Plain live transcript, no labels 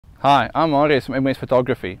Hi, I'm Marius from MS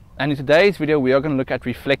Photography, and in today's video we are going to look at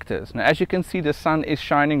reflectors. Now, as you can see, the sun is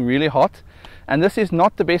shining really hot, and this is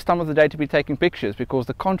not the best time of the day to be taking pictures because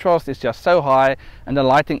the contrast is just so high and the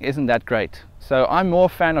lighting isn't that great. So I'm more a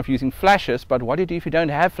fan of using flashes, but what do you do if you don't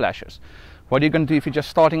have flashes? What are you going to do if you're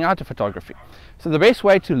just starting out in photography? So the best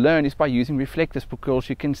way to learn is by using reflectors because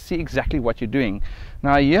you can see exactly what you're doing.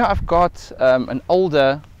 Now here I've got an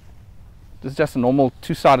older, this is just a normal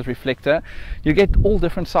two-sided reflector. You get all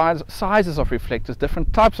different sizes of reflectors,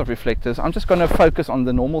 different types of reflectors. I'm just going to focus on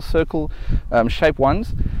the normal circle shape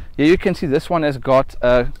ones. Here you can see this one has got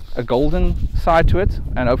a golden side to it,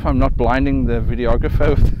 and I hope I'm not blinding the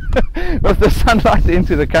videographer with the sunlight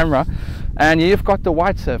into the camera. And here you've got the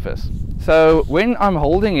white surface. So when I'm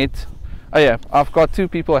holding it, oh yeah, I've got two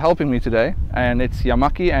people helping me today, and it's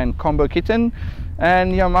Yamaki and Combo Kitten,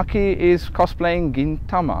 and Yamaki is cosplaying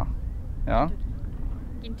Gintama. Yeah.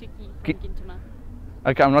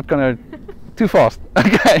 Okay, I'm not going to too fast.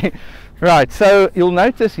 Okay, right. So you'll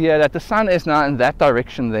notice here that the sun is now in that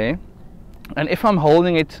direction there, and if I'm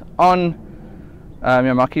holding it on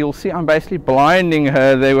Yamaki, you'll see I'm basically blinding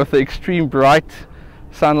her there with the extreme bright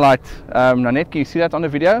sunlight. Nanette, can you see that on the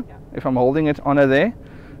video? Yeah. If I'm holding it on her there,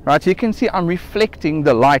 right? So you can see I'm reflecting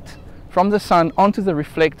the light from the sun onto the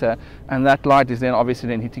reflector, and that light is then obviously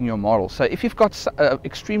then hitting your model. So if you've got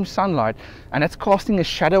extreme sunlight and it's casting a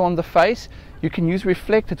shadow on the face, you can use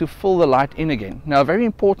reflector to fill the light in again. Now a very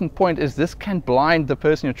important point is this can blind the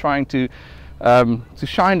person you're trying to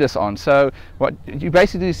shine this on. So what you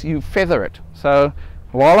basically do is you feather it. So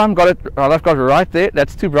while I've got it right there,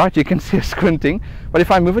 that's too bright, you can see it squinting. But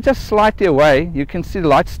if I move it just slightly away, you can see the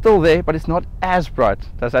light's still there, but it's not as bright.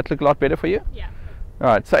 Does that look a lot better for you? Yeah.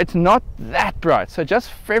 Alright, so it's not that bright, so just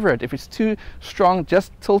feather it. If it's too strong,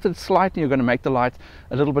 just tilt it slightly, you're going to make the light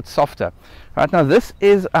a little bit softer. Right, now this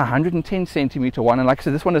is a 110 centimeter one, and like I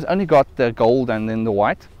said, this one has only got the gold and then the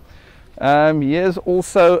white. Here's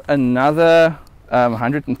also another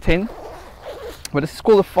 110, but this is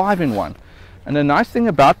called a 5-in-1. And the nice thing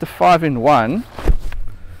about the 5-in-1,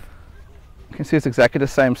 you can see it's exactly the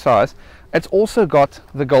same size. It's also got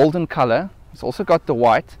the golden color, it's also got the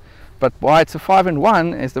white. But why it's a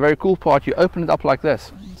 5-in-1 is the very cool part. You open it up like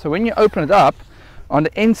this. So when you open it up, on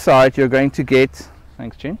the inside you're going to get,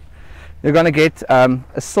 thanks Jen, you're going to get a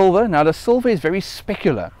silver. Now the silver is very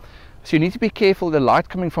specular, so you need to be careful. The light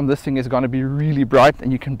coming from this thing is going to be really bright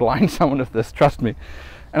and you can blind someone with this, trust me.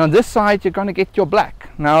 And on this side you're going to get your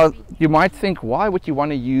black. Now you might think, why would you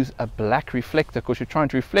want to use a black reflector? Because you're trying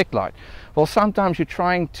to reflect light. Well, sometimes you're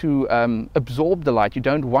trying to absorb the light. You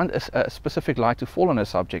don't want a specific light to fall on a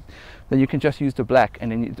subject. Then you can just use the black, and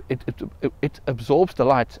then it absorbs the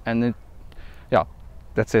light, and then, yeah,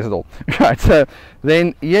 that says it all. Right, so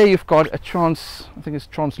then here you've got a I think it's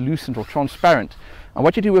translucent or transparent. And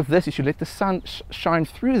what you do with this is you let the sun shine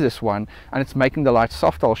through this one, and it's making the light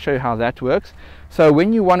softer. I'll show you how that works. So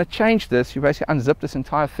when you want to change this, you basically unzip this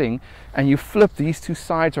entire thing and you flip these two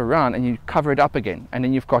sides around and you cover it up again, and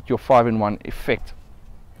then you've got your 5-in-1 effect.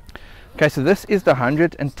 Okay, so this is the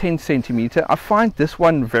 110 centimeter. I find this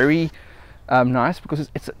one very nice because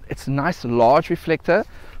it's a nice large reflector,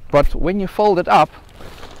 but when you fold it up,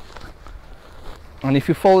 and if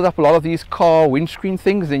you fold up a lot of these car windscreen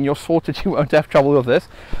things, then you're sorted, you won't have trouble with this.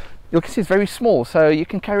 You can see it's very small, so you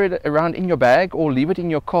can carry it around in your bag or leave it in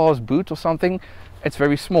your car's boot or something. It's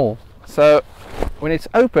very small. So when it's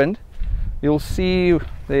opened, you'll see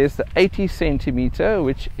there's the 80 centimeter,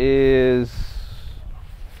 which is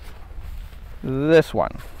this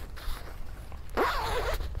one.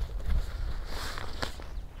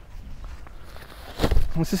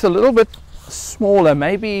 This is a little bit smaller.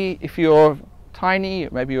 Maybe if you're tiny,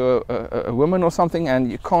 maybe you're a woman or something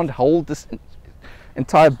and you can't hold this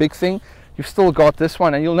entire big thing, you've still got this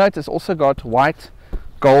one. And you'll notice also got white,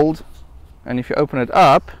 gold, and if you open it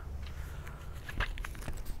up,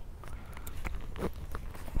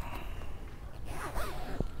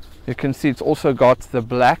 you can see it's also got the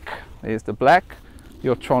black. There's the black,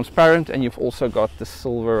 your transparent, and you've also got the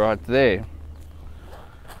silver right there.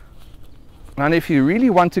 And if you really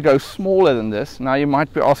want to go smaller than this, now you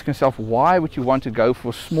might be asking yourself, why would you want to go for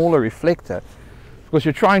a smaller reflector? Because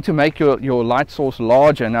you're trying to make your light source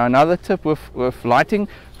larger. Now another tip with lighting,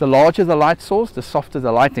 the larger the light source, the softer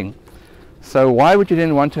the lighting. So why would you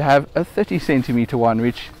then want to have a 30 centimeter one,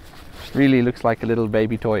 which really looks like a little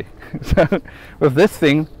baby toy? So with this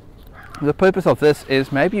thing, the purpose of this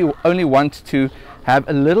is maybe you only want to have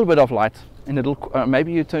a little bit of light in a little,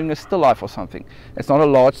 maybe you're doing a still life or something. It's not a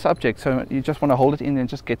large subject, so you just want to hold it in and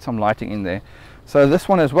just get some lighting in there. So this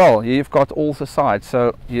one as well, you've got all the sides.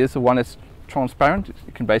 So here's the one that's transparent.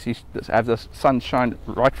 You can basically just have the sun shine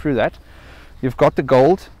right through that. You've got the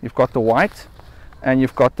gold, you've got the white, and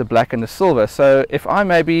you've got the black and the silver. So if I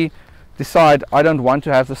maybe decide I don't want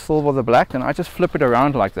to have the silver or the black, then I just flip it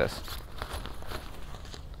around like this.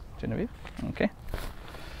 Genevieve? Okay.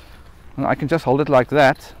 And I can just hold it like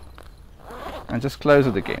that and just close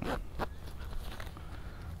it again.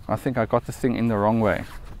 I think I got the thing in the wrong way.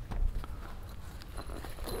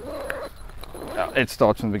 It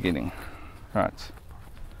starts from the beginning. Right.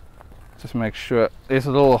 Just make sure there's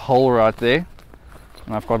a little hole right there.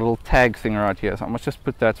 And I've got a little tag thing right here. So I must just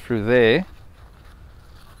put that through there.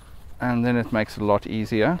 And then it makes it a lot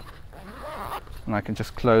easier. And I can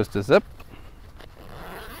just close the zip.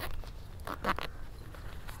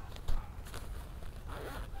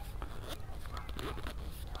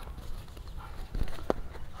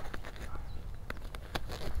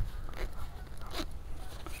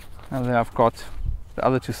 And then I've got the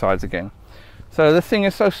other two sides again. So this thing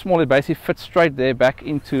is so small, it basically fits straight there back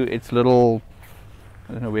into its little,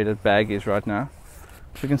 I don't know where that bag is right now.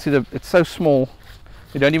 So you can see that it's so small,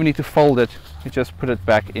 you don't even need to fold it, you just put it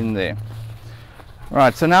back in there.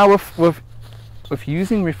 Right, so now with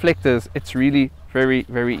using reflectors, it's really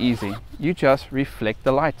very easy. You just reflect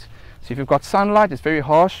the light. So if you've got sunlight, it's very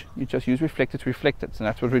harsh, you just use reflector to reflect it. So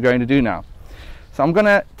that's what we're going to do now. So I'm going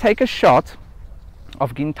to take a shot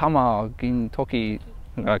of Gintoki.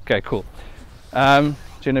 Okay, cool.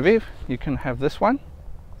 Genevieve, you can have this one.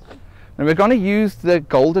 And we're going to use the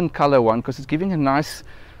golden color one because it's giving a nice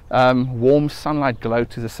warm sunlight glow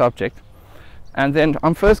to the subject. And then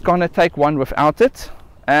I'm first going to take one without it,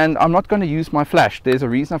 and I'm not going to use my flash. There's a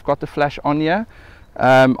reason I've got the flash on here.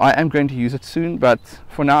 I am going to use it soon, but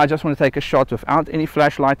for now I just want to take a shot without any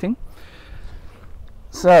flash lighting.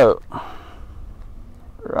 So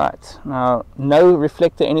right, now no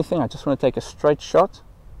reflector, anything, I just want to take a straight shot.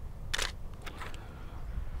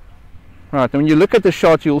 Right, and when you look at the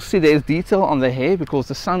shot, you'll see there's detail on the hair because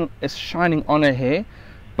the sun is shining on her hair,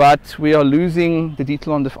 but we are losing the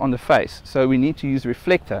detail on the face, so we need to use the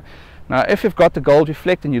reflector. Now if you've got the gold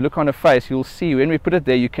reflector and you look on her face, you'll see when we put it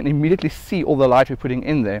there, you can immediately see all the light we're putting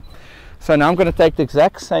in there. So now I'm going to take the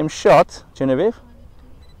exact same shot. Genevieve?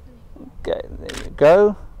 Okay, there you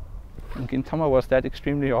go. And Gintama, was that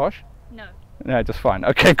extremely harsh? No. No, just fine.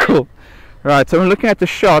 Okay, cool. Right, so when looking at the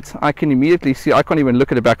shot, I can immediately see, I can't even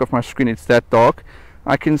look at the back of my screen, it's that dark.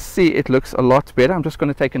 I can see it looks a lot better. I'm just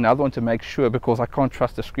going to take another one to make sure because I can't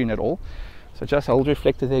trust the screen at all. So just hold the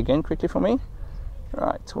reflector there again quickly for me.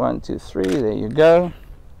 Right, 1, 2, 3, there you go.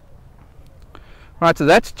 Right, so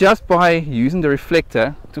that's just by using the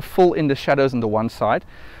reflector to fill in the shadows on the one side.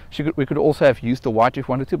 We could also have used the white if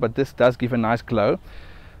we wanted to, but this does give a nice glow.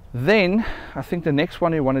 Then I think the next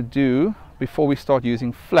one we want to do before we start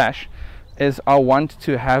using flash is I want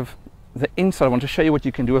to have the inside. I want to show you what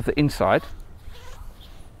you can do with the inside.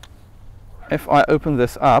 If I open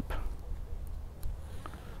this up,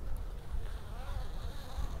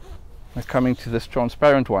 we're coming to this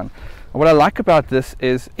transparent one. And what I like about this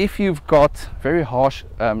is if you've got very harsh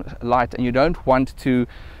light and you don't want to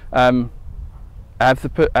have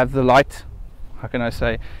the light, how can I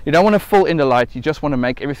say, you don't want to fill in the light, you just want to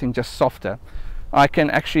make everything just softer. I can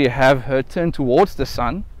actually have her turn towards the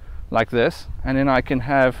sun like this, and then I can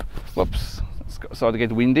have, whoops, it's starting to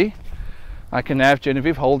get windy. I can have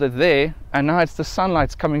Genevieve hold it there, and now it's the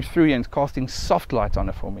sunlight's coming through here and it's casting soft light on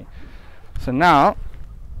it for me. So now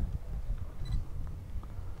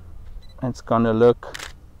it's going to look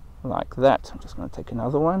like that. I'm just going to take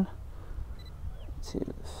another one,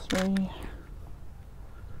 2, 3.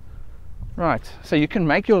 Right, so you can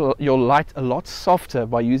make your light a lot softer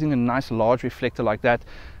by using a nice large reflector like that.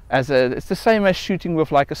 It's the same as shooting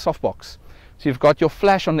with like a softbox. So you've got your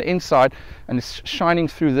flash on the inside and it's shining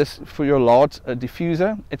through this for your large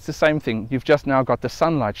diffuser. It's the same thing. You've just now got the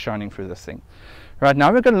sunlight shining through this thing. Right,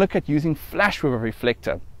 now we're going to look at using flash with a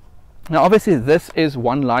reflector. Now obviously this is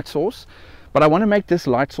one light source, but I want to make this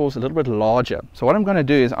light source a little bit larger. So what I'm going to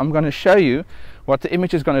do is I'm going to show you what the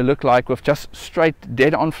image is going to look like with just straight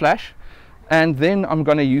dead on flash. And then I'm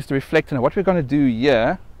going to use the reflector. Now what we're going to do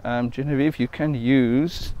here, Genevieve, you can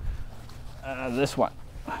use this one.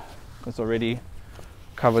 It's already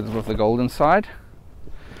covered with the golden side.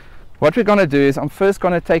 What we're going to do is I'm first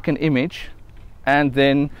going to take an image, and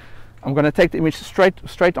then I'm going to take the image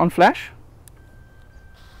straight on flash.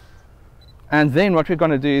 And then what we're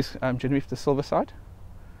going to do is, Genevieve, the silver side.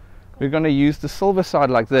 We're going to use the silver side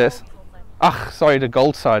like this. Sorry, the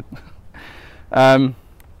gold side. I'm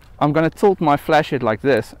going to tilt my flash head like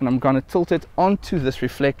this, and I'm going to tilt it onto this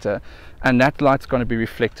reflector, and that light's going to be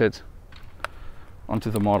reflected onto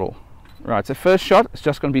the model. Right, so first shot is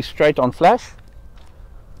just going to be straight on flash.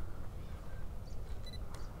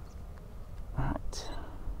 Right,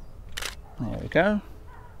 there we go.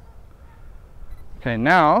 Okay,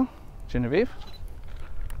 now Genevieve.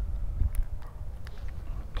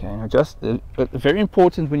 Okay, now just very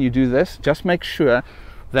important when you do this, just make sure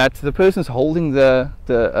that the person's holding the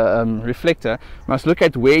reflector must look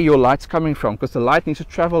at where your light's coming from, because the light needs to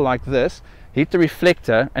travel like this, hit the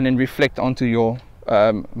reflector, and then reflect onto your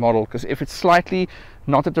model. Because if it's slightly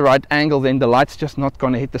not at the right angle, then the light's just not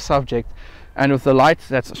going to hit the subject. And with the light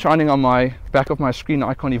that's shining on my back of my screen,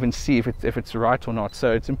 I can't even see if it's right or not.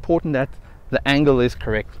 So it's important that the angle is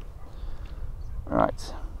correct.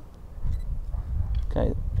 Right. Okay,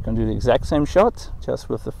 you can do the exact same shot, just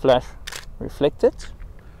with the flash reflected.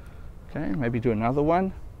 Okay, maybe do another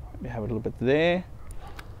one. Maybe have a little bit there.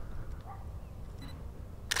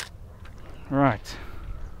 Right.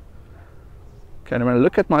 Okay, and when I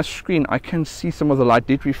look at my screen, I can see some of the light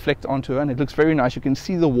did reflect onto it, and it looks very nice. You can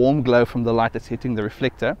see the warm glow from the light that's hitting the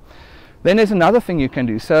reflector. Then there's another thing you can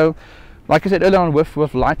do. So, like I said earlier on,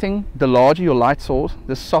 with lighting, the larger your light source,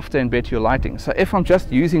 the softer and better your lighting. So if I'm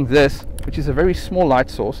just using this, which is a very small light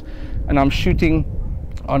source, and I'm shooting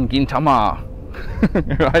on Gintama,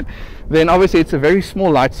 right, then obviously it's a very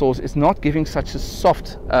small light source. It's not giving such a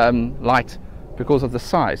soft light because of the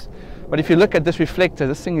size. But if you look at this reflector,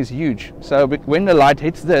 this thing is huge. So when the light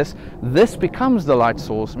hits this becomes the light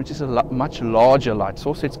source, which is a much larger light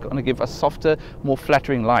source. It's going to give a softer, more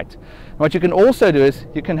flattering light. And what you can also do is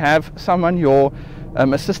you can have someone, your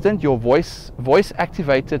assistant, your voice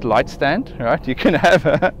activated light stand, right? You can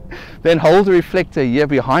have then hold the reflector here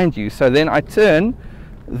behind you. So then I turn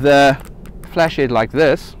the flash head like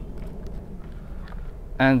this,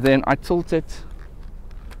 and then I tilt it,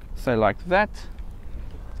 say like that.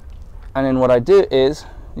 And then what I do is,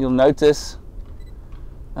 you'll notice,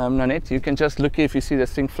 Nanette, you can just look if you see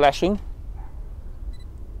this thing flashing.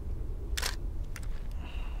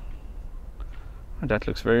 And that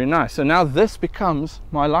looks very nice. So now this becomes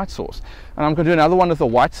my light source. And I'm going to do another one with the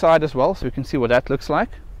white side as well, so you can see what that looks like.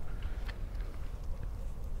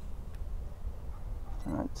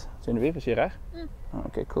 Alright, Genevieve, is je reg?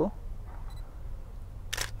 Okay, cool.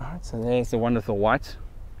 Alright, so there's the one with the white.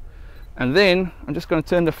 And then I'm just going to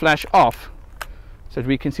turn the flash off so that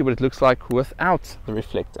we can see what it looks like without the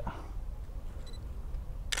reflector.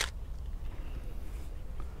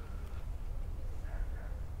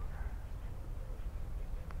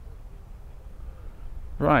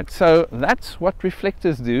 Right, so that's what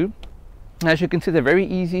reflectors do. As you can see, they're very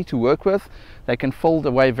easy to work with. They can fold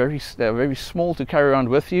away, they're very small to carry around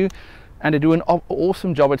with you. And they do an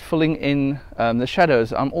awesome job at filling in the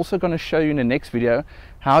shadows. I'm also going to show you in the next video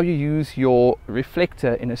how you use your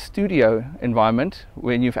reflector in a studio environment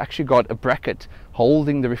when you've actually got a bracket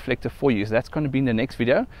holding the reflector for you. So that's going to be in the next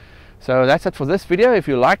video. So that's it for this video. If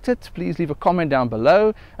you liked it, please leave a comment down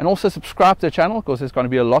below, and also subscribe to the channel, because there's going to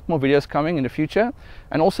be a lot more videos coming in the future.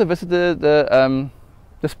 And also visit the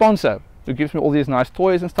sponsor, who gives me all these nice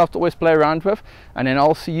toys and stuff to always play around with. And then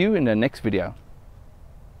I'll see you in the next video.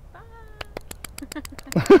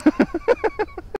 Bye.